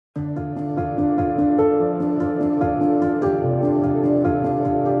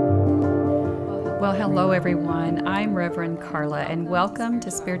Hello everyone, I'm Rev Karla and welcome to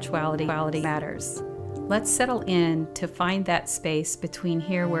Spirituality Matters. Let's settle in to find that space between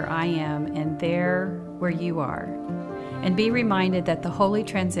here where I am and there where you are. And be reminded that the holy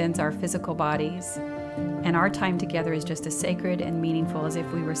transcends our physical bodies and our time together is just as sacred and meaningful as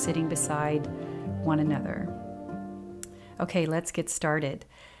if we were sitting beside one another. Okay, let's get started.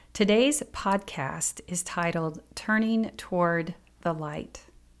 Today's podcast is titled Turning Toward the Light.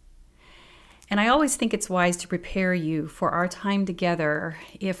 And I always think it's wise to prepare you for our time together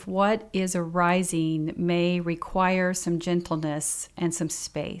if what is arising may require some gentleness and some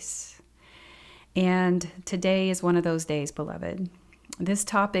space. And today is one of those days, beloved. This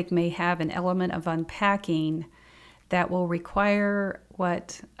topic may have an element of unpacking that will require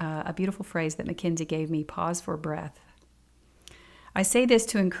a beautiful phrase that Mackenzie gave me, pause for breath. I say this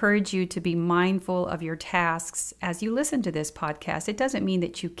to encourage you to be mindful of your tasks as you listen to this podcast. It doesn't mean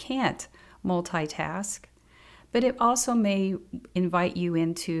that you can't multitask, but it also may invite you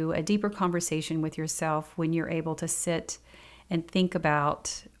into a deeper conversation with yourself when you're able to sit and think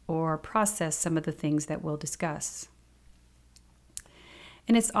about or process some of the things that we'll discuss.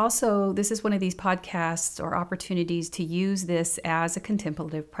 And this is one of these podcasts or opportunities to use this as a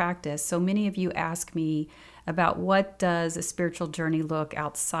contemplative practice. So many of you ask me about what does a spiritual journey look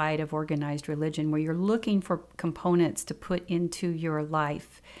outside of organized religion, where you're looking for components to put into your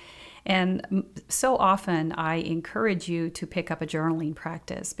life. And so often I encourage you to pick up a journaling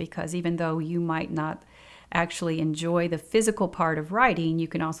practice, because even though you might not actually enjoy the physical part of writing, you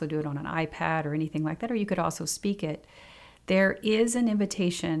can also do it on an iPad or anything like that, or you could also speak it. There is an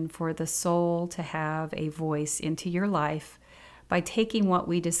invitation for the soul to have a voice into your life by taking what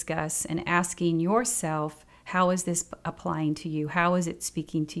we discuss and asking yourself, how is this applying to you? How is it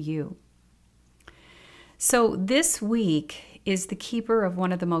speaking to you? So this week is the keeper of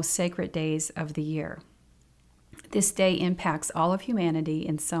one of the most sacred days of the year. This day impacts all of humanity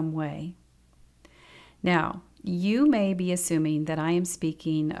in some way. Now, you may be assuming that I am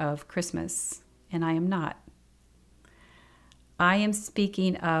speaking of Christmas, and I am not. I am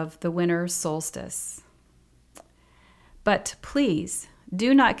speaking of the Winter Solstice. But please,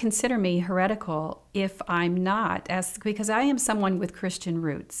 do not consider me heretical if I'm not, because I am someone with Christian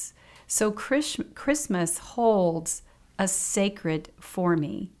roots. So Christmas holds a sacred for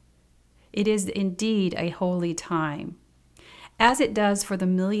me. It is indeed a holy time, as it does for the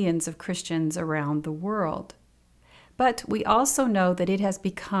millions of Christians around the world. But we also know that it has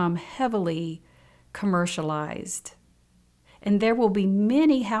become heavily commercialized. And there will be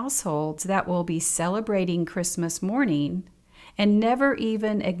many households that will be celebrating Christmas morning and never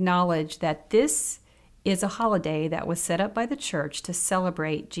even acknowledge that this is a holiday that was set up by the church to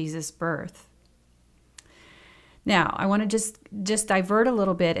celebrate Jesus' birth. Now, I want to just divert a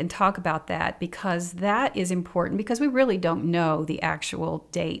little bit and talk about that, because that is important, because we really don't know the actual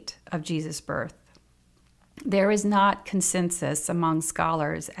date of Jesus' birth. There is not consensus among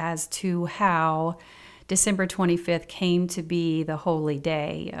scholars as to how December 25th came to be the holy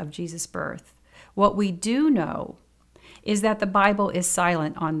day of Jesus' birth. What we do know is that the Bible is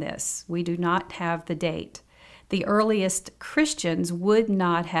silent on this. We do not have the date. The earliest Christians would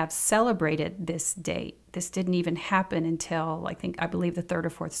not have celebrated this date. This didn't even happen until, I believe, the 3rd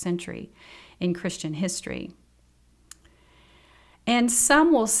or 4th century in Christian history. And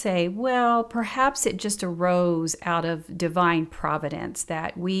some will say, well, perhaps it just arose out of divine providence,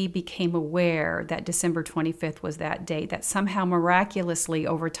 that we became aware that December 25th was that date, that somehow miraculously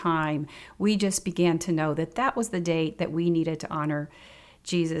over time, we just began to know that that was the date that we needed to honor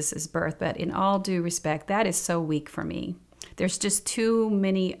Jesus' birth. But in all due respect, that is so weak for me. There's just too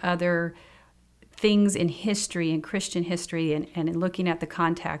many other things in history, in Christian history, and in looking at the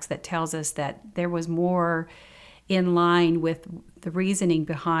context that tells us that there was more in line with the reasoning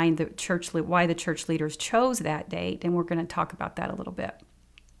behind why the church leaders chose that date, and we're going to talk about that a little bit.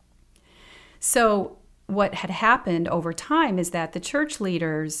 So what had happened over time is that the church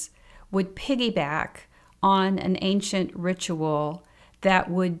leaders would piggyback on an ancient ritual that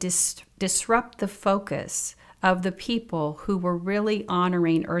would disrupt the focus of the people who were really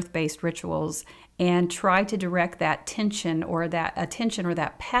honoring earth-based rituals and try to direct that tension or that attention or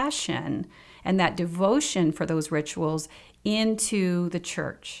that passion and that devotion for those rituals into the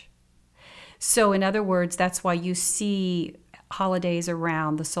church. So in other words, that's why you see holidays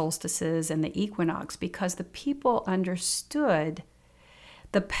around the solstices and the equinox, because the people understood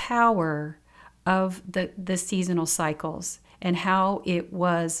the power of the seasonal cycles and how it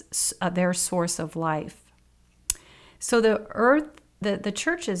was their source of life. So the earth the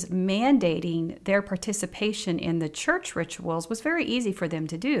churches mandating their participation in the church rituals was very easy for them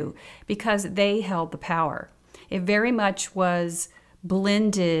to do because they held the power. It very much was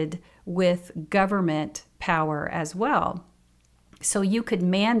blended with government power as well. So you could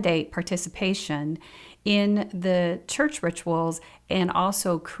mandate participation in the church rituals and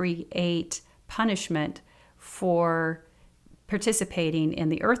also create punishment for participating in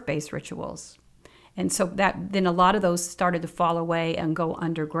the earth-based rituals. And so that then a lot of those started to fall away and go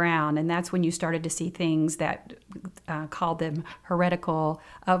underground. And that's when you started to see things that called them heretical,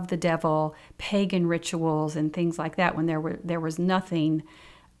 of the devil, pagan rituals, and things like that, when there was nothing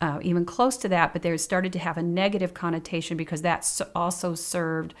even close to that, but they started to have a negative connotation because that also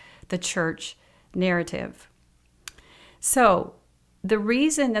served the church narrative. So the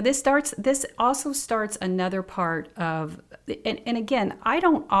reason, now this also starts another part of, and again, I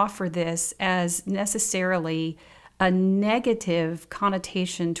don't offer this as necessarily a negative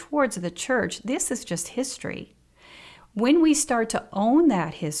connotation towards the church. This is just history. When we start to own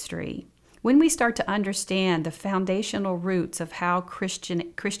that history, when we start to understand the foundational roots of how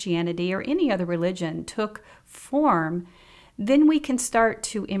Christianity or any other religion took form, then we can start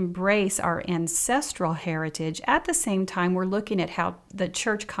to embrace our ancestral heritage. At the same time, we're looking at how the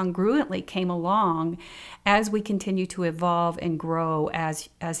church congruently came along as we continue to evolve and grow as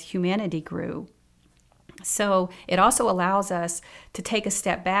humanity grew. So it also allows us to take a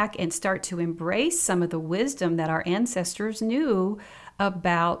step back and start to embrace some of the wisdom that our ancestors knew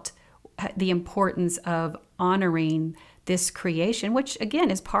about the importance of honoring this creation, which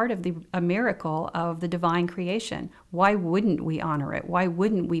again is part of a miracle of the divine creation. Why wouldn't we honor it? Why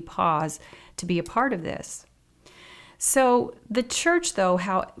wouldn't we pause to be a part of this? So the church, though,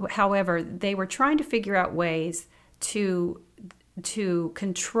 however, they were trying to figure out ways to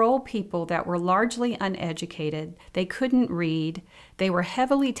control people that were largely uneducated. They couldn't read. They were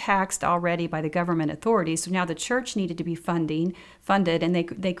heavily taxed already by the government authorities. So now the church needed to be funded, and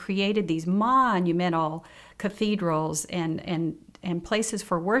they created these monumental cathedrals and places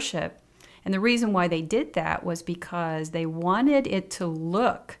for worship. And the reason why they did that was because they wanted it to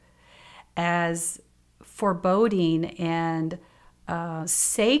look as foreboding and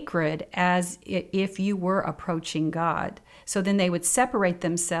sacred as if you were approaching God. So then they would separate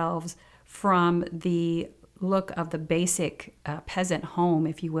themselves from the look of the basic peasant home,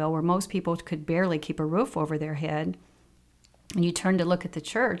 if you will, where most people could barely keep a roof over their head. And you turn to look at the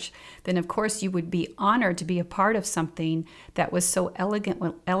church, then of course you would be honored to be a part of something that was so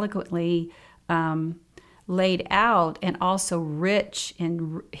elegantly laid out, and also rich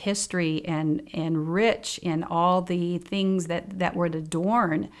in history and rich in all the things that would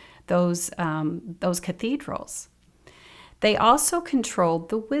adorn those cathedrals. They also controlled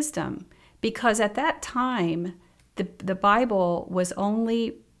the wisdom, because at that time the Bible was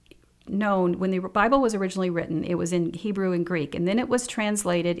only known, when the Bible was originally written, it was in Hebrew and Greek, and then it was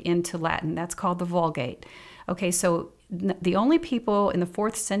translated into Latin. That's called the Vulgate. Okay, so the only people in the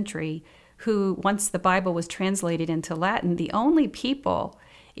 4th century who, once the Bible was translated into Latin, the only people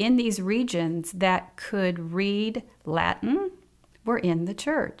in these regions that could read Latin were in the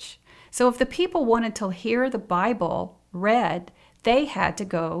church. So if the people wanted to hear the Bible read, they had to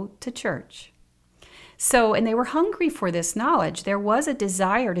go to church. So, and they were hungry for this knowledge. There was a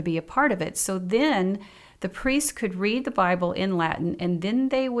desire to be a part of it. So then the priests could read the Bible in Latin, and then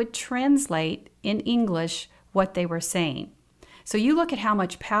they would translate in English what they were saying. So you look at how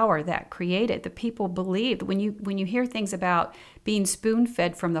much power that created. The people believed, when you hear things about being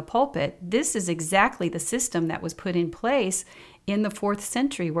spoon-fed from the pulpit, this is exactly the system that was put in place in the 4th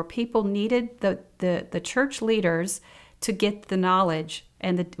century, where people needed the church leaders to get the knowledge,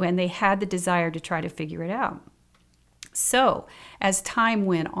 and when they had the desire to try to figure it out. So as time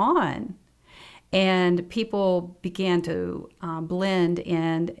went on, and people began to blend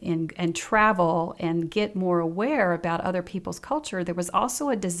and travel and get more aware about other people's culture, there was also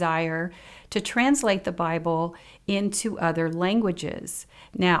a desire to translate the Bible into other languages.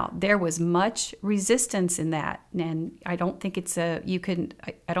 Now, there was much resistance in that, and I don't think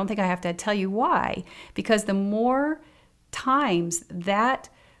I don't think I have to tell you why, because the more times that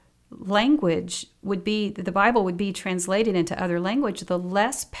language the Bible would be translated into other language, the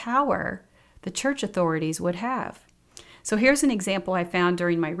less power the church authorities would have. So here's an example I found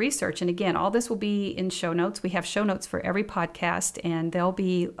during my research. And again, all this will be in show notes. We have show notes for every podcast, and they'll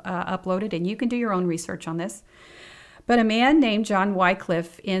be uploaded, and you can do your own research on this. But a man named John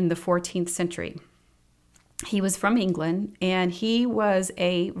Wycliffe in the 14th century, he was from England, and he was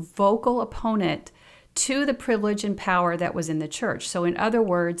a vocal opponent to the privilege and power that was in the church. So in other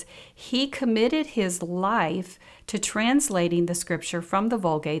words, he committed his life to translating the scripture from the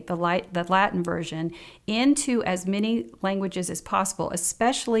Vulgate, the Latin version, into as many languages as possible,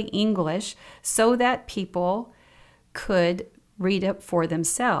 especially English, so that people could read it for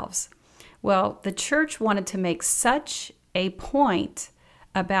themselves. Well, the church wanted to make such a point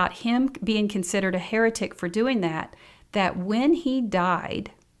about him being considered a heretic for doing that, that when he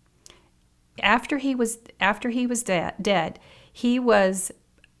died, after he was dead, he was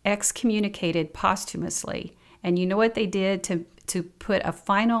excommunicated posthumously. And you know what they did to put a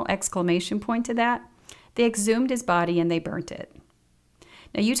final exclamation point to that? They exhumed his body and they burnt it.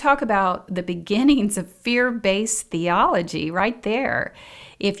 Now you talk about the beginnings of fear-based theology right there.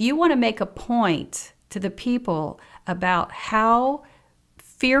 If you want to make a point to the people about how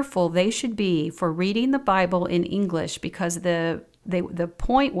fearful they should be for reading the Bible in English, because the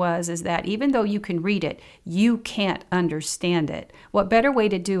point is that even though you can read it, you can't understand it. What better way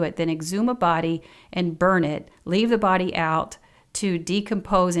to do it than exhume a body and burn it, leave the body out to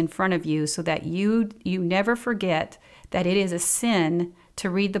decompose in front of you so that you never forget that it is a sin to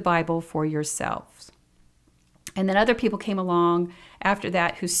read the Bible for yourselves. And then other people came along after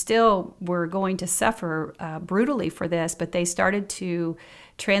that who still were going to suffer brutally for this, but they started to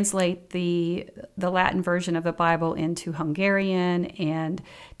translate the Latin version of the Bible into Hungarian and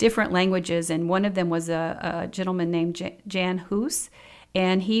different languages. And one of them was a gentleman named Jan Hus,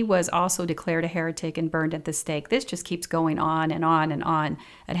 and he was also declared a heretic and burned at the stake. This just keeps going on and on and on,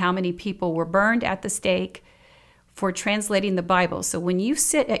 at how many people were burned at the stake for translating the Bible. So when you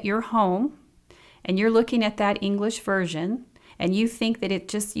sit at your home and you're looking at that English version and you think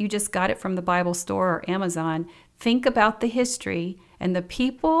that you just got it from the Bible store or Amazon, think about the history and the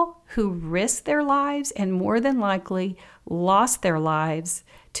people who risked their lives and more than likely lost their lives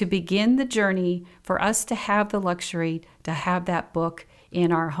to begin the journey for us to have the luxury to have that book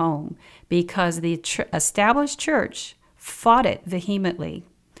in our home, because the established church fought it vehemently.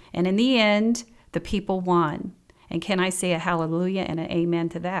 And in the end, the people won. And can I say a hallelujah and an amen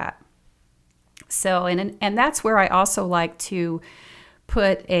to that? So, and that's where I also like to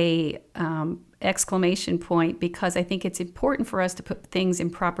put a exclamation point, because I think it's important for us to put things in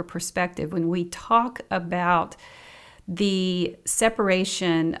proper perspective when we talk about the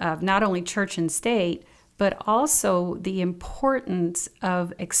separation of not only church and state, but also the importance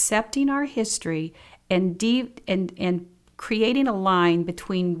of accepting our history and creating a line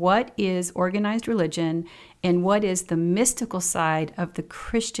between what is organized religion and what is the mystical side of the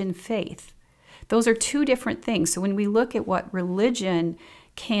Christian faith. Those are two different things. So when we look at what religion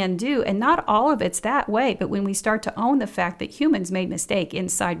can do, and not all of it's that way, but when we start to own the fact that humans made mistake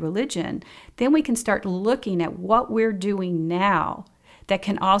inside religion, then we can start looking at what we're doing now that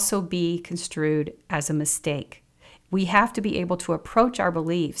can also be construed as a mistake. We have to be able to approach our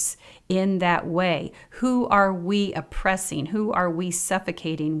beliefs in that way. Who are we oppressing? Who are we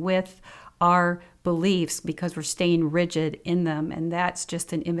suffocating with our beliefs because we're staying rigid in them? And that's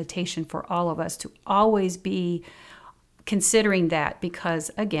just an invitation for all of us to always be considering that,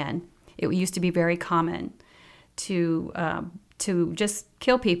 because again, it used to be very common to just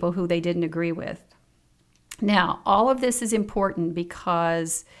kill people who they didn't agree with. Now, all of this is important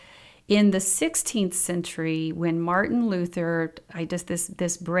because in the 16th century, when Martin Luther,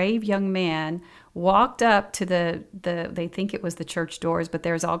 this brave young man, walked up to they think it was the church doors, but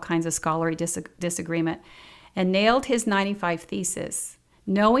there's all kinds of scholarly disagreement, and nailed his 95 Thesis,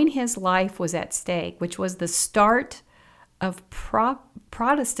 knowing his life was at stake, which was the start of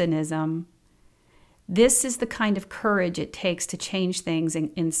Protestantism. This is the kind of courage it takes to change things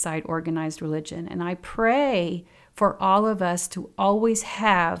inside organized religion. And I pray for all of us to always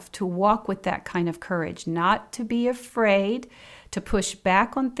have to walk with that kind of courage, not to be afraid to push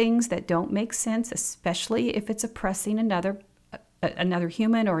back on things that don't make sense, especially if it's oppressing another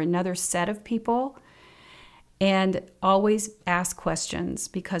human or another set of people, and always ask questions,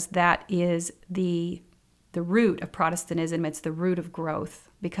 because that is the root of Protestantism. It's the root of growth,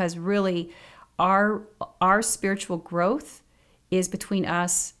 because really our spiritual growth is between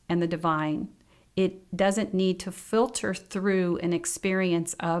us and the divine. It doesn't need to filter through an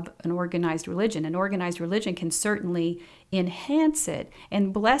experience of an organized religion. An organized religion can certainly enhance it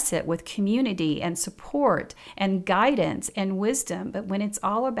and bless it with community and support and guidance and wisdom. But when it's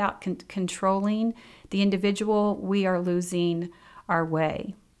all about controlling the individual, we are losing our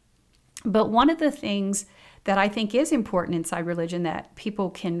way. But one of the things that I think is important inside religion that people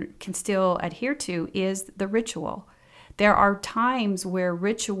can still adhere to is the ritual. There are times where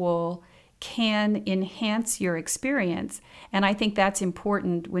ritual can enhance your experience, and I think that's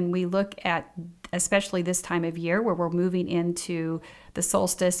important when we look at especially this time of year where we're moving into the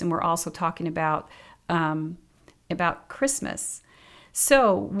solstice, and we're also talking about Christmas.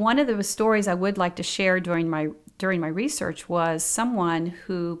 So one of the stories I would like to share during my research was someone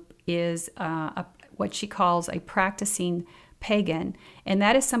who is what she calls a practicing pagan, and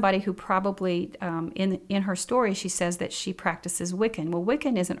that is somebody who probably in her story she says that she practices Wiccan. Well,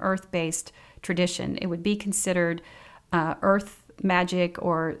 Wiccan is an earth-based tradition. It would be considered earth magic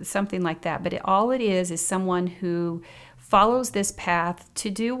or something like that, but all it is someone who follows this path to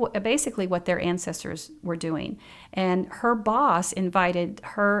do basically what their ancestors were doing. And her boss invited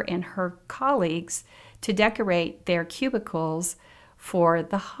her and her colleagues to decorate their cubicles for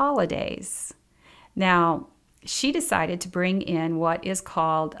the holidays. Now, she decided to bring in what is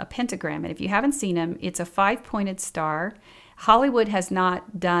called a pentagram. And if you haven't seen them, it's a 5-pointed star. Hollywood has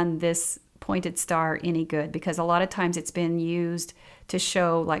not done this pointed star any good because a lot of times it's been used to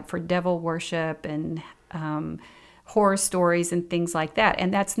show like for devil worship and horror stories and things like that.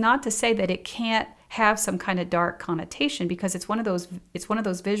 And that's not to say that it can't have some kind of dark connotation, because it's one of those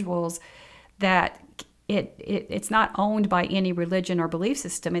visuals that it's not owned by any religion or belief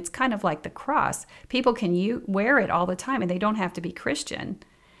system. It's kind of like the cross. People can wear it all the time, and they don't have to be Christian.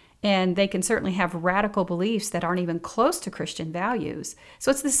 And they can certainly have radical beliefs that aren't even close to Christian values. So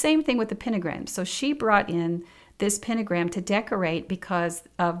it's the same thing with the pentagram. So she brought in this pentagram to decorate because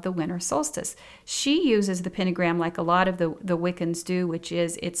of the winter solstice. She uses the pentagram like a lot of the Wiccans do, which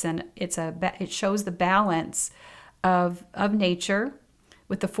is it shows the balance of nature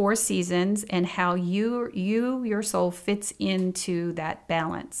with the 4 seasons and how your soul fits into that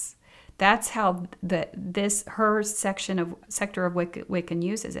balance. That's how her sector of Wiccan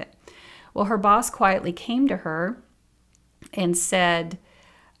uses it. Well, her boss quietly came to her and said,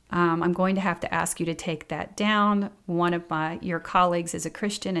 I'm going to have to ask you to take that down. One of your colleagues is a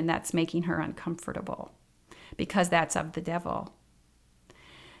Christian, and that's making her uncomfortable because that's of the devil.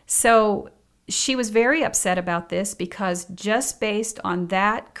 So she was very upset about this because just based on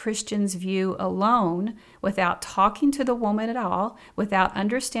that Christian's view alone, without talking to the woman at all, without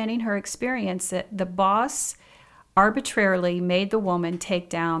understanding her experience, that the boss arbitrarily made the woman take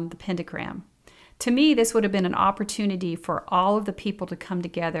down the pentagram. To me, this would have been an opportunity for all of the people to come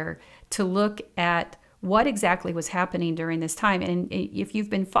together to look at what exactly was happening during this time. And if you've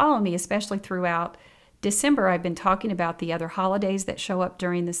been following me, especially throughout December, I've been talking about the other holidays that show up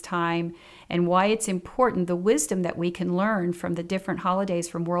during this time and why it's important, the wisdom that we can learn from the different holidays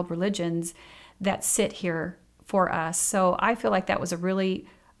from world religions that sit here for us. So I feel like that was a really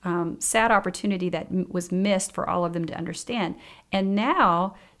sad opportunity that was missed for all of them to understand. And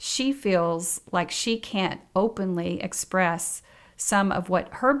now she feels like she can't openly express some of what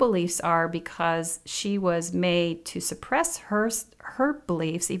her beliefs are because she was made to suppress her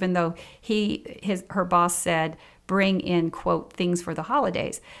beliefs, even though her boss said, bring in, quote, things for the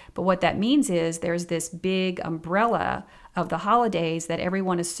holidays. But what that means is there's this big umbrella of the holidays that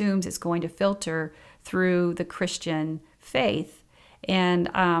everyone assumes is going to filter through the Christian faith. And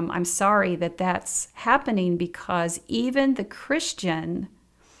I'm sorry that that's happening, because even the Christian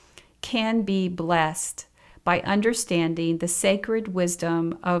can be blessed by understanding the sacred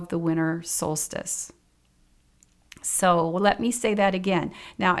wisdom of the winter solstice. So let me say that again.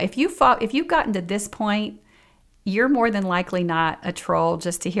 Now, if you've gotten to this point, you're more than likely not a troll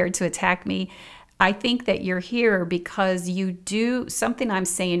just here to attack me. I think that you're here because something I'm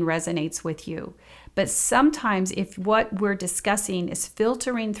saying resonates with you. But sometimes if what we're discussing is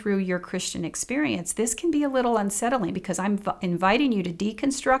filtering through your Christian experience, this can be a little unsettling, because I'm inviting you to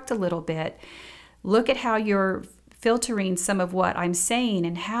deconstruct a little bit, look at how you're filtering some of what I'm saying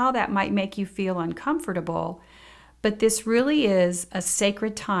and how that might make you feel uncomfortable. But this really is a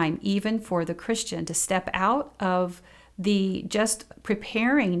sacred time, even for the Christian, to step out of the just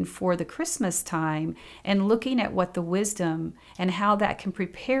preparing for the Christmas time and looking at what the wisdom and how that can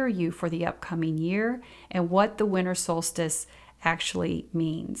prepare you for the upcoming year and what the winter solstice actually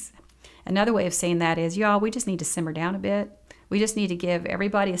means. Another way of saying that is, y'all, we just need to simmer down a bit. We just need to give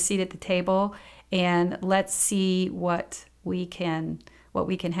everybody a seat at the table, and let's see what can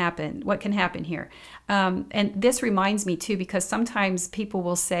happen here. And this reminds me too, because sometimes people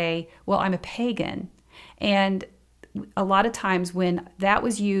will say, well, I'm a pagan. And a lot of times when that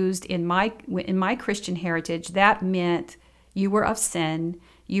was used in my Christian heritage, that meant you were of sin,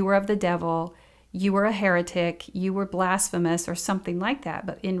 you were of the devil, you were a heretic, you were blasphemous, or something like that.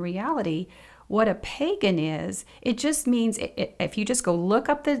 But in reality, what a pagan is, it just means, if you just go look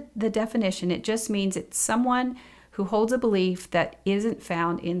up the definition, it just means it's someone who holds a belief that isn't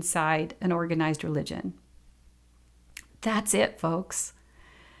found inside an organized religion. That's it, folks.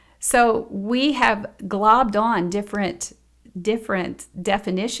 So we have globbed on different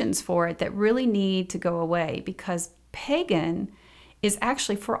definitions for it that really need to go away, because pagan is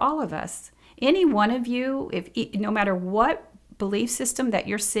actually for all of us. Any one of you, if no matter what belief system that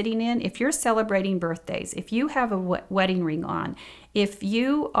you're sitting in, if you're celebrating birthdays, if you have a wedding ring on, if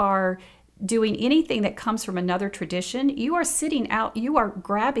you are doing anything that comes from another tradition, you are sitting out, you are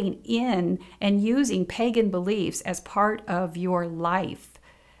grabbing in and using pagan beliefs as part of your life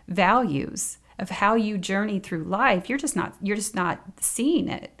values of how you journey through life. You're just not seeing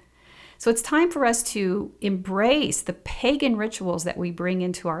it. So it's time for us to embrace the pagan rituals that we bring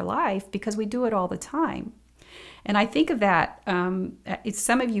into our life, because we do it all the time. And I think of that,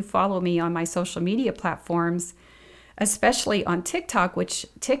 some of you follow me on my social media platforms, especially on TikTok, which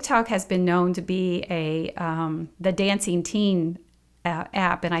TikTok has been known to be the dancing teen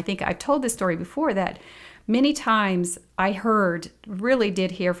app. And I think I've told this story before, that many times I really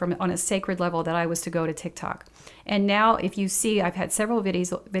did hear from on a sacred level that I was to go to TikTok. And now if you see, I've had several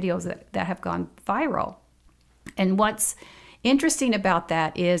videos that have gone viral. And what's interesting about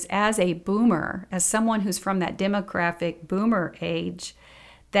that is, as a boomer, as someone who's from that demographic boomer age,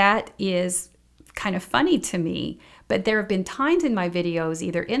 that is kind of funny to me. But there have been times in my videos,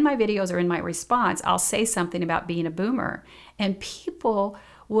 either in my videos or in my response, I'll say something about being a boomer, and people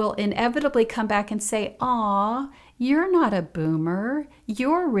will inevitably come back and say, "Aw, you're not a boomer.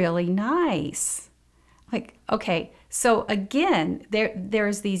 You're really nice." Like, okay, so again,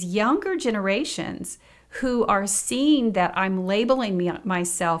 there's these younger generations who are seeing that I'm labeling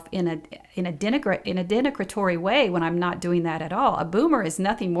myself in a denigratory way, when I'm not doing that at all. A boomer is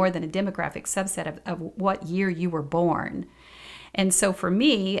nothing more than a demographic subset of what year you were born. And so for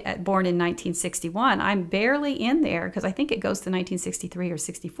me, born in 1961, I'm barely in there, because I think it goes to 1963 or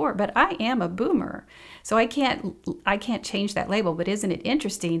 64, but I am a boomer. So I can't change that label. But isn't it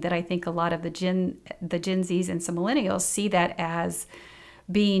interesting that I think a lot of the Gen Zs and some millennials see that as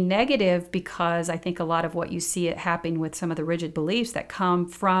being negative, because I think a lot of what you see it happening with some of the rigid beliefs that come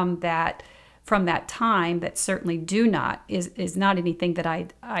from that time, that certainly is not anything that I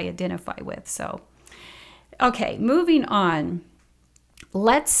identify with. So, okay, moving on.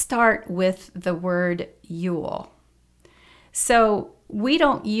 Let's start with the word Yule. So we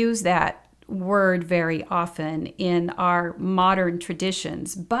don't use that word very often in our modern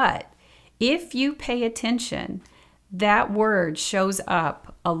traditions, but if you pay attention, that word shows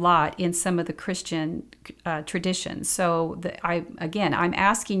up a lot in some of the Christian traditions. So I'm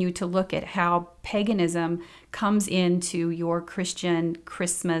asking you to look at how paganism comes into your Christian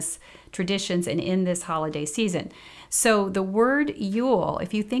Christmas traditions and in this holiday season. So the word Yule,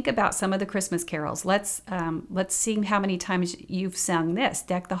 if you think about some of the Christmas carols, let's see how many times you've sung this.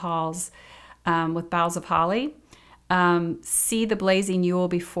 Deck the halls with boughs of holly. See the blazing Yule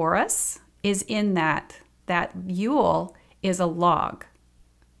before us is in that. That Yule is a log.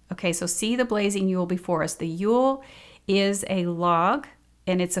 Okay, so see the blazing Yule before us. The Yule is a log,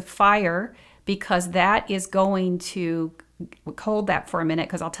 and it's a fire, because that is going to hold that for a minute,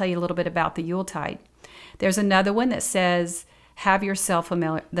 because I'll tell you a little bit about the Yuletide. There's another one that says, "Have yourself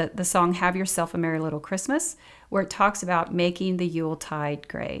the song "Have Yourself a Merry Little Christmas," where it talks about making the Yuletide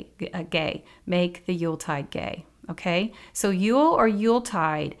gay. Make the Yuletide gay. Okay, so Yule or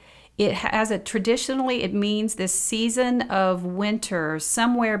Yuletide, it has traditionally, it means this season of winter,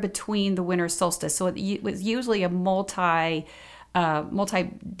 somewhere between the winter solstice. So it was usually a multi-day,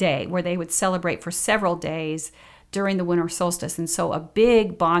 where they would celebrate for several days during the winter solstice. And so a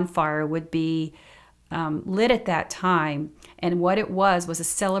big bonfire would be lit at that time. And what it was a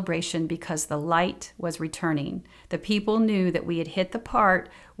celebration, because the light was returning. The people knew that we had hit the part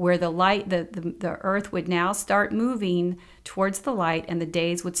where the light, the earth would now start moving towards the light, and the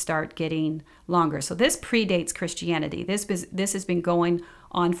days would start getting longer. So this predates Christianity. This has been going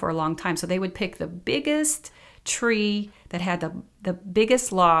on for a long time. So they would pick the biggest tree that had the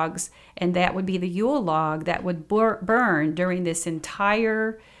biggest logs, and that would be the Yule log that would burn during this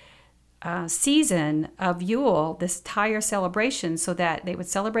entire season of Yule, this entire celebration, so that they would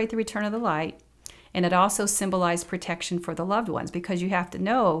celebrate the return of the light. And it also symbolized protection for the loved ones, because you have to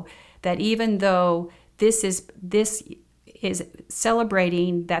know that even though this is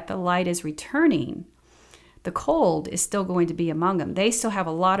celebrating that the light is returning, the cold is still going to be among them. They still have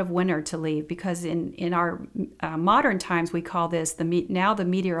a lot of winter to leave, because in our modern times, we call this now the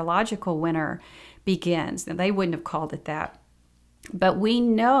meteorological winter begins. Now, they wouldn't have called it that. But we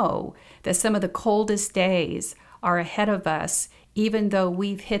know that some of the coldest days are ahead of us, even though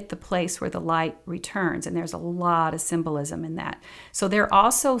we've hit the place where the light returns. And there's a lot of symbolism in that. So they're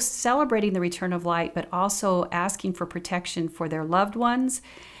also celebrating the return of light, but also asking for protection for their loved ones,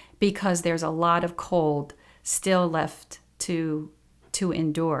 because there's a lot of cold still left to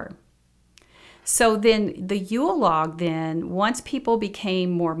endure. So then the Yule log then, once people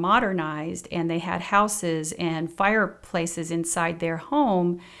became more modernized and they had houses and fireplaces inside their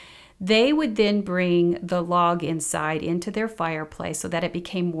home, they would then bring the log inside into their fireplace so that it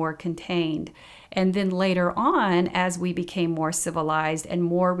became more contained. And then later on, as we became more civilized and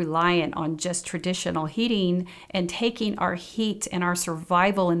more reliant on just traditional heating and taking our heat and our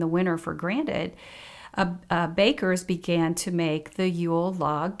survival in the winter for granted, bakers began to make the Yule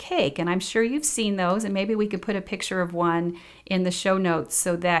log cake. And I'm sure you've seen those, and maybe we could put a picture of one in the show notes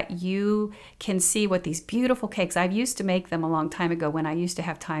so that you can see what these beautiful cakes. I used to make them a long time ago when I used to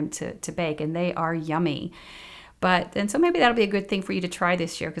have time to bake, and they are yummy. And so maybe that'll be a good thing for you to try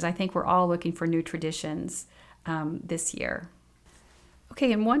this year, because I think we're all looking for new traditions this year.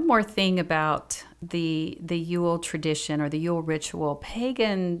 Okay, and one more thing about the Yule tradition or the Yule ritual.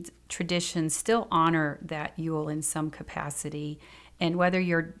 Pagan traditions still honor that Yule in some capacity, and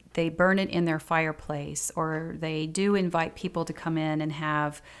whether they burn it in their fireplace or they do invite people to come in and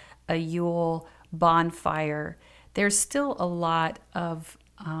have a Yule bonfire, there's still a lot of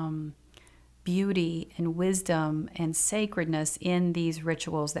beauty and wisdom and sacredness in these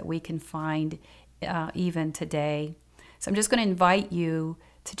rituals that we can find even today. So I'm just going to invite you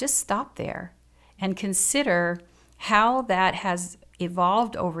to just stop there and consider how that has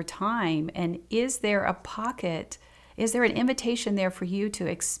evolved over time. And is there a pocket, is there an invitation there for you to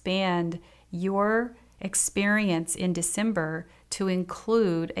expand your experience in December to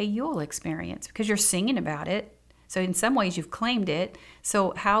include a Yule experience? Because you're singing about it. So in some ways you've claimed it.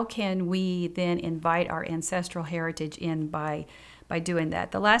 So how can we then invite our ancestral heritage in by doing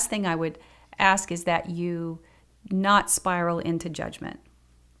that? The last thing I would ask is that you not spiral into judgment.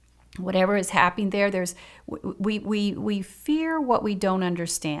 Whatever is happening there, we fear what we don't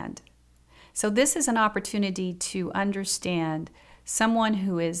understand. So this is an opportunity to understand someone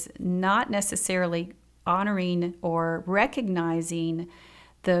who is not necessarily honoring or recognizing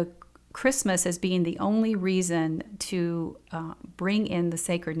the Christmas as being the only reason to bring in the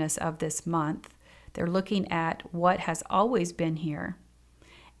sacredness of this month. They're looking at what has always been here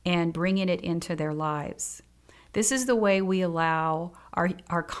and bringing it into their lives. This is the way we allow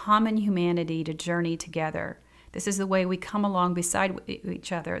our common humanity to journey together. This is the way we come along beside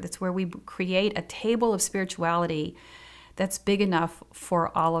each other. That's where we create a table of spirituality that's big enough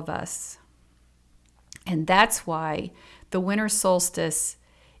for all of us. And that's why the winter solstice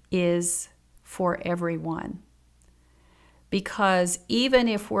is for everyone. Because even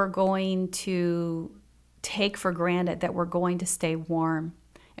if we're going to take for granted that we're going to stay warm,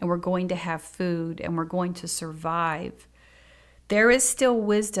 and we're going to have food, and we're going to survive, there is still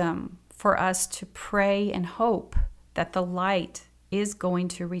wisdom for us to pray and hope that the light is going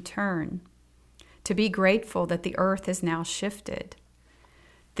to return, to be grateful that the earth has now shifted.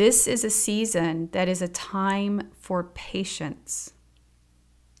 This is a season that is a time for patience.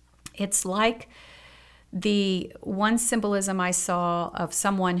 It's like the one symbolism I saw of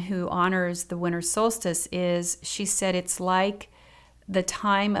someone who honors the winter solstice is, she said, it's like the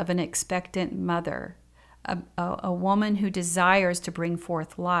time of an expectant mother, a woman who desires to bring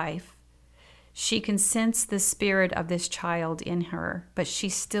forth life. She can sense the spirit of this child in her, but she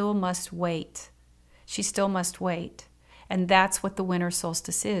still must wait. She still must wait. And that's what the winter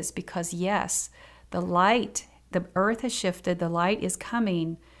solstice is, because yes, the light, the earth has shifted, the light is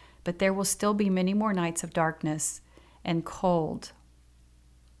coming, but there will still be many more nights of darkness and cold.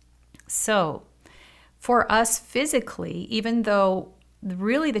 So, for us physically, even though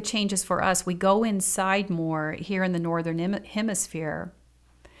really the changes for us, we go inside more here in the northern hemisphere.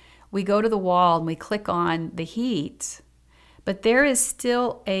 We go to the wall and we click on the heat, but there is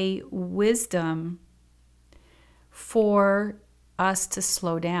still a wisdom for us to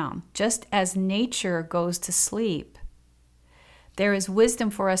slow down. Just as nature goes to sleep, there is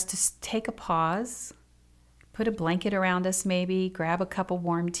wisdom for us to take a pause, put a blanket around us maybe, grab a cup of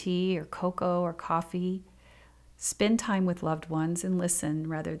warm tea or cocoa or coffee, spend time with loved ones and listen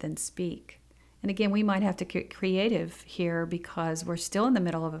rather than speak. And again, we might have to get creative here because we're still in the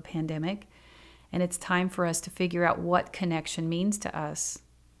middle of a pandemic, and it's time for us to figure out what connection means to us.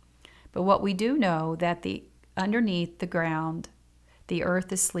 But what we do know that underneath the ground, the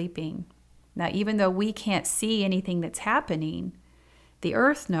earth is sleeping. Now, even though we can't see anything that's happening, the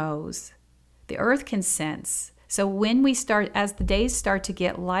earth knows. The earth can sense. So when as the days start to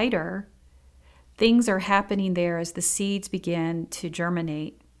get lighter, things are happening there as the seeds begin to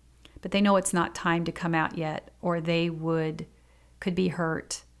germinate. But they know it's not time to come out yet, or they could be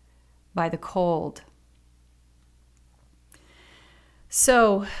hurt by the cold.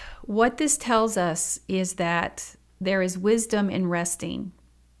 So, what this tells us is that there is wisdom in resting.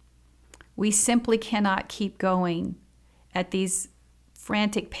 We simply cannot keep going at these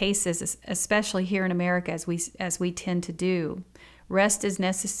frantic paces, especially here in America, as we tend to do. Rest is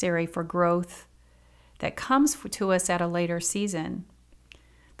necessary for growth that comes to us at a later season.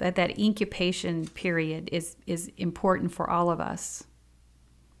 That incubation period is important for all of us.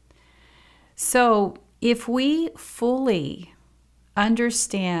 So if we fully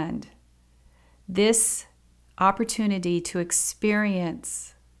understand this opportunity to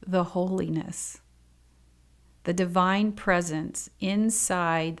experience the holiness, the divine presence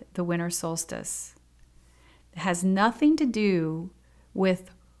inside the winter solstice, it has nothing to do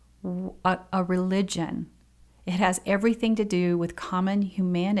with a religion. It has everything to do with common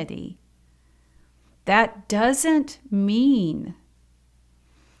humanity. That doesn't mean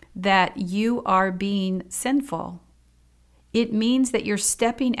that you are being sinful. It means that you're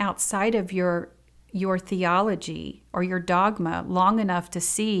stepping outside of your theology or your dogma long enough to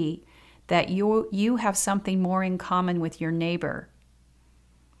see that you have something more in common with your neighbor,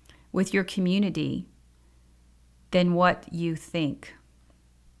 with your community, than what you think.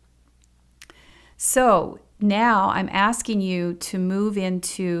 So now I'm asking you to move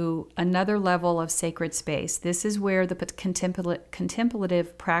into another level of sacred space. This is where the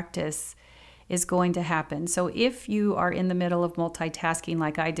contemplative practice is going to happen. So if you are in the middle of multitasking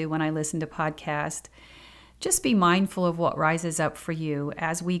like I do when I listen to podcasts, just be mindful of what rises up for you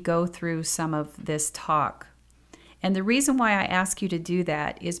as we go through some of this talk. And the reason why I ask you to do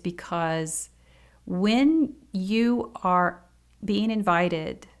that is because when you are being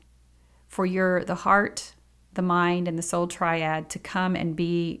invited for the heart, the mind, and the soul triad to come and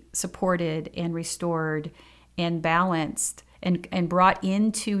be supported and restored and balanced and brought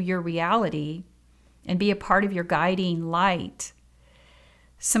into your reality and be a part of your guiding light,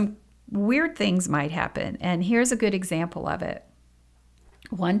 some weird things might happen. And here's a good example of it.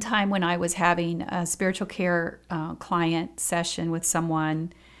 One time when I was having a spiritual care client session with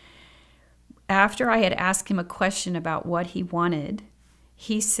someone, after I had asked him a question about what he wanted,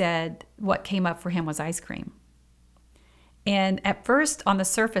 he said what came up for him was ice cream. And at first, on the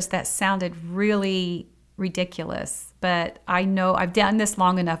surface, that sounded really ridiculous, but I know I've done this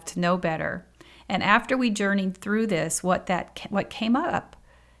long enough to know better. And after we journeyed through this, what came up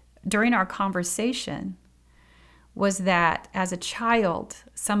during our conversation was that as a child,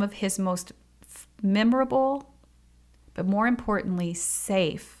 some of his most memorable, but more importantly,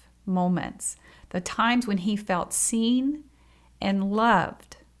 safe moments, the times when he felt seen and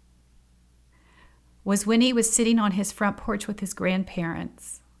loved, was when he was sitting on his front porch with his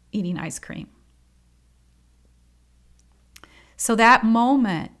grandparents eating ice cream. So that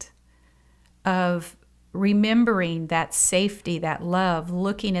moment of remembering that safety, that love,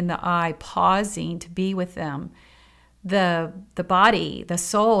 looking in the eye, pausing to be with them, the body, the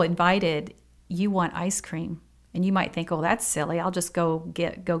soul invited, you want ice cream. And you might think, oh, that's silly. I'll just go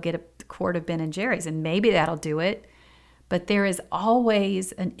get a quart of Ben & Jerry's and maybe that'll do it. But there is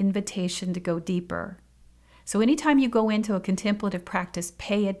always an invitation to go deeper. So anytime you go into a contemplative practice,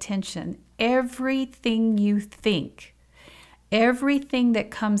 pay attention. Everything you think, everything that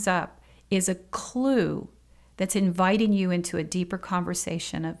comes up is a clue that's inviting you into a deeper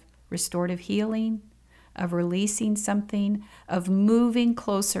conversation of restorative healing, of releasing something, of moving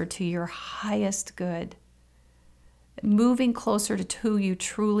closer to your highest good, moving closer to who you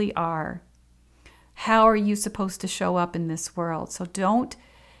truly are. How are you supposed to show up in this world? So don't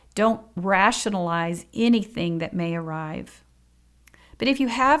rationalize anything that may arrive. But if you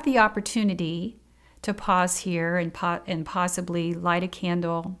have the opportunity to pause here and possibly light a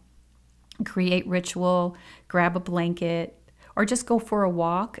candle, create ritual, grab a blanket, or just go for a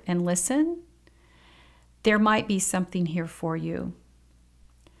walk and listen, there might be something here for you.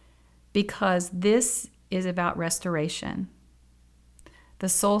 Because this is about restoration. The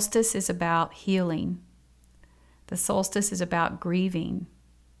solstice is about healing. The solstice is about grieving.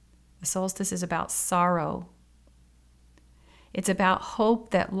 The solstice is about sorrow. It's about hope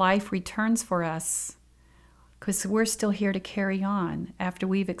that life returns for us because we're still here to carry on after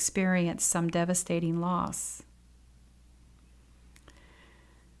we've experienced some devastating loss.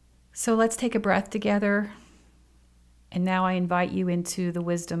 So let's take a breath together. And now I invite you into the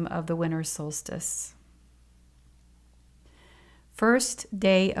wisdom of the winter solstice. First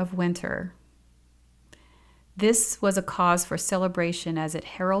day of winter. This was a cause for celebration as it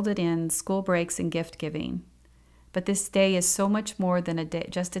heralded in school breaks and gift giving. But this day is so much more than a day,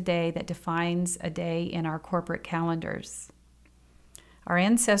 just a day that defines a day in our corporate calendars. Our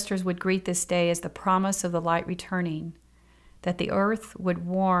ancestors would greet this day as the promise of the light returning, that the earth would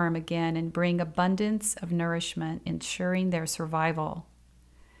warm again and bring abundance of nourishment, ensuring their survival.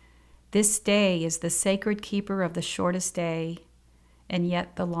 This day is the sacred keeper of the shortest day and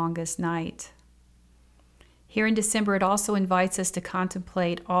yet the longest night. Here in December, it also invites us to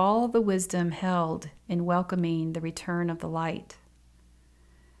contemplate all the wisdom held in welcoming the return of the light.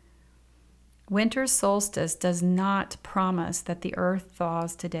 Winter solstice does not promise that the earth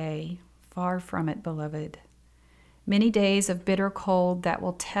thaws today. Far from it, beloved. Many days of bitter cold that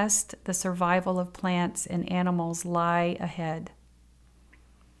will test the survival of plants and animals lie ahead.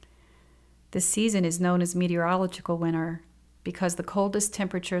 This season is known as meteorological winter because the coldest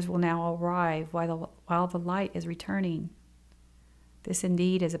temperatures will now arrive while the light is returning. This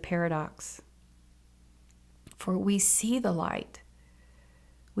indeed is a paradox. For we see the light.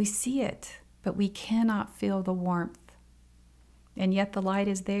 We see it, but we cannot feel the warmth. And yet the light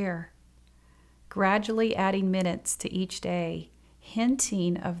is there, gradually adding minutes to each day,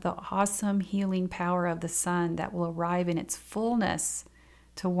 hinting of the awesome healing power of the sun that will arrive in its fullness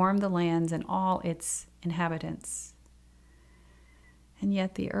to warm the lands and all its inhabitants. And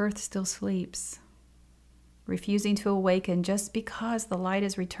yet the earth still sleeps, refusing to awaken just because the light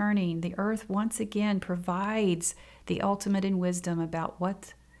is returning. The earth once again provides the ultimate in wisdom about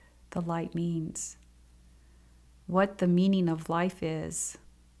what the light means, what the meaning of life is,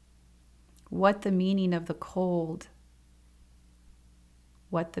 what the meaning of the cold,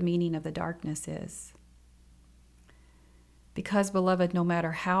 what the meaning of the darkness is. Because, beloved, no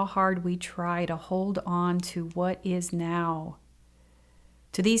matter how hard we try to hold on to what is now,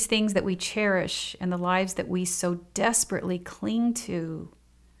 to these things that we cherish and the lives that we so desperately cling to,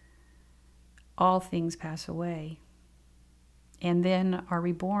 all things pass away and then are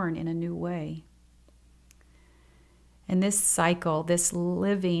reborn in a new way. And this cycle, this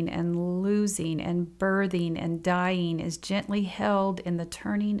living and losing and birthing and dying is gently held in the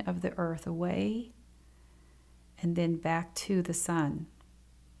turning of the earth away and then back to the sun.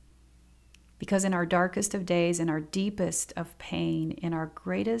 Because in our darkest of days, in our deepest of pain, in our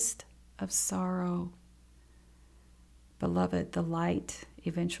greatest of sorrow, beloved, the light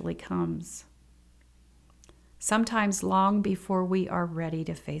eventually comes. Sometimes long before we are ready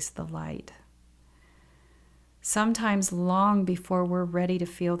to face the light. Sometimes long before we're ready to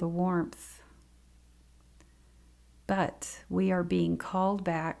feel the warmth. But we are being called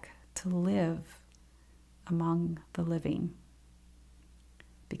back to live among the living.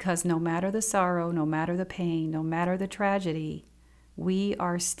 Because no matter the sorrow, no matter the pain, no matter the tragedy, we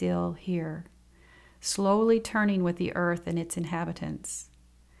are still here, slowly turning with the earth and its inhabitants.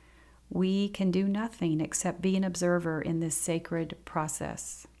 We can do nothing except be an observer in this sacred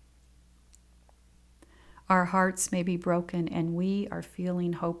process. Our hearts may be broken and we are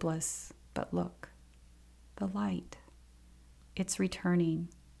feeling hopeless, but look, the light, it's returning.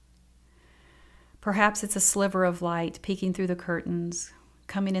 Perhaps it's a sliver of light peeking through the curtains,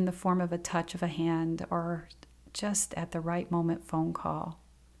 coming in the form of a touch of a hand or just at the right moment phone call.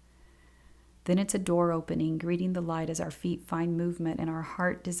 Then it's a door opening, greeting the light as our feet find movement and our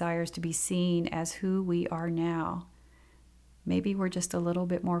heart desires to be seen as who we are now. Maybe we're just a little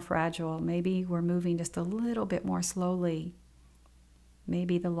bit more fragile. Maybe we're moving just a little bit more slowly.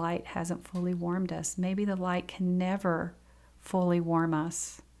 Maybe the light hasn't fully warmed us. Maybe the light can never fully warm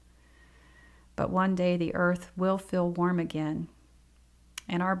us. But one day the earth will feel warm again,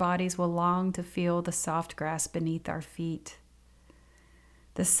 and our bodies will long to feel the soft grass beneath our feet.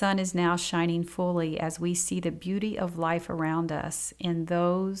 The sun is now shining fully as we see the beauty of life around us in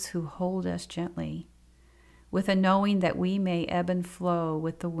those who hold us gently, with a knowing that we may ebb and flow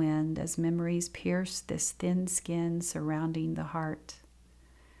with the wind as memories pierce this thin skin surrounding the heart.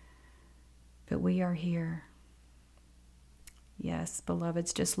 But we are here. Yes,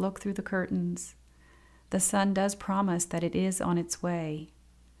 beloveds, just look through the curtains. The sun does promise that it is on its way.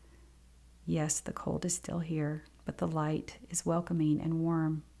 Yes, the cold is still here, but the light is welcoming and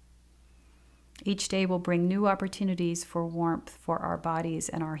warm. Each day will bring new opportunities for warmth for our bodies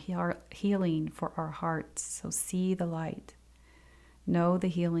and our healing for our hearts. So see the light. Know the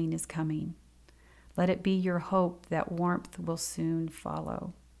healing is coming. Let it be your hope that warmth will soon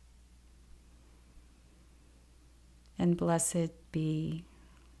follow. And blessed be.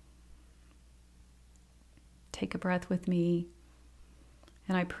 Take a breath with me,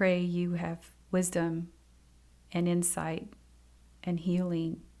 and I pray you have wisdom and insight and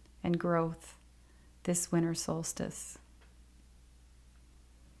healing and growth this winter solstice.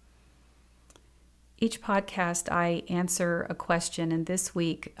 Each podcast I answer a question, and this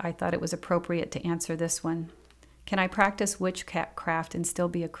week I thought it was appropriate to answer this one. Can I practice witchcraft and still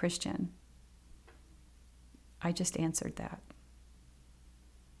be a Christian? I just answered that.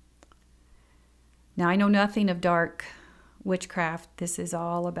 Now, I know nothing of dark witchcraft. This is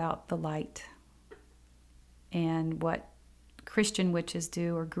all about the light and what Christian witches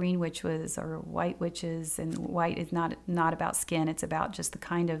do, or green witches, or white witches. And white is not about skin. It's about just the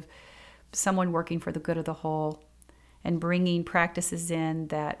kind of someone working for the good of the whole and bringing practices in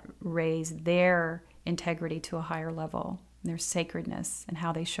that raise their integrity to a higher level, their sacredness, and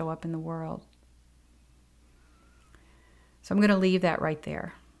how they show up in the world. So I'm going to leave that right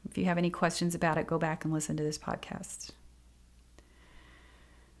there. If you have any questions about it, go back and listen to this podcast.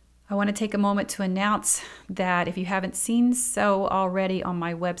 I want to take a moment to announce that if you haven't seen so already on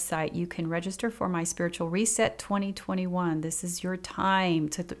my website, you can register for my Spiritual Reset 2021. This is your time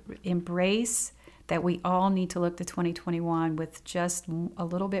to embrace that we all need to look to 2021 with just a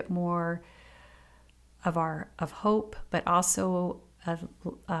little bit more of hope, but also an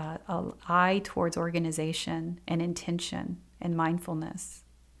eye towards organization and intention and mindfulness.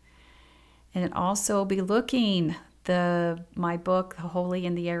 And also be looking, my book, The Holy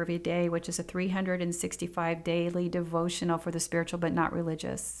in the Everyday, which is a 365 daily devotional for the spiritual but not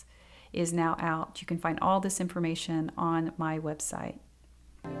religious, is now out. You can find all this information on my website.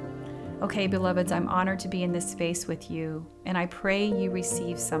 Okay, beloveds, I'm honored to be in this space with you, and I pray you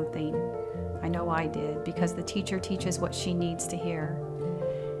receive something. I know I did, because the teacher teaches what she needs to hear.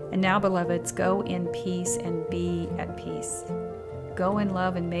 And now, beloveds, go in peace and be at peace. Go in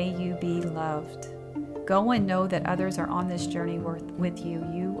love, and may you be loved. Go and know that others are on this journey with you.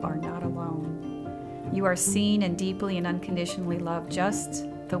 You are not alone. You are seen and deeply and unconditionally loved just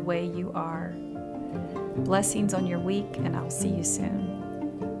the way you are. Blessings on your week, and I'll see you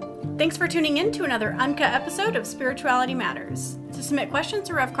soon. Thanks for tuning in to another uncut episode of Spirituality Matters. To submit questions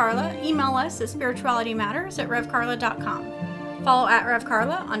to Rev Karla, email us at spiritualitymatters@revkarla.com. Follow @Rev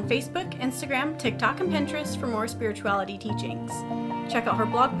Karla on Facebook, Instagram, TikTok, and Pinterest for more spirituality teachings. Check out her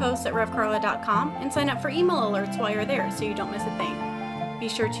blog posts at revkarla.com and sign up for email alerts while you're there so you don't miss a thing. Be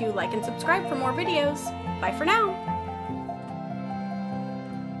sure to like and subscribe for more videos. Bye for now!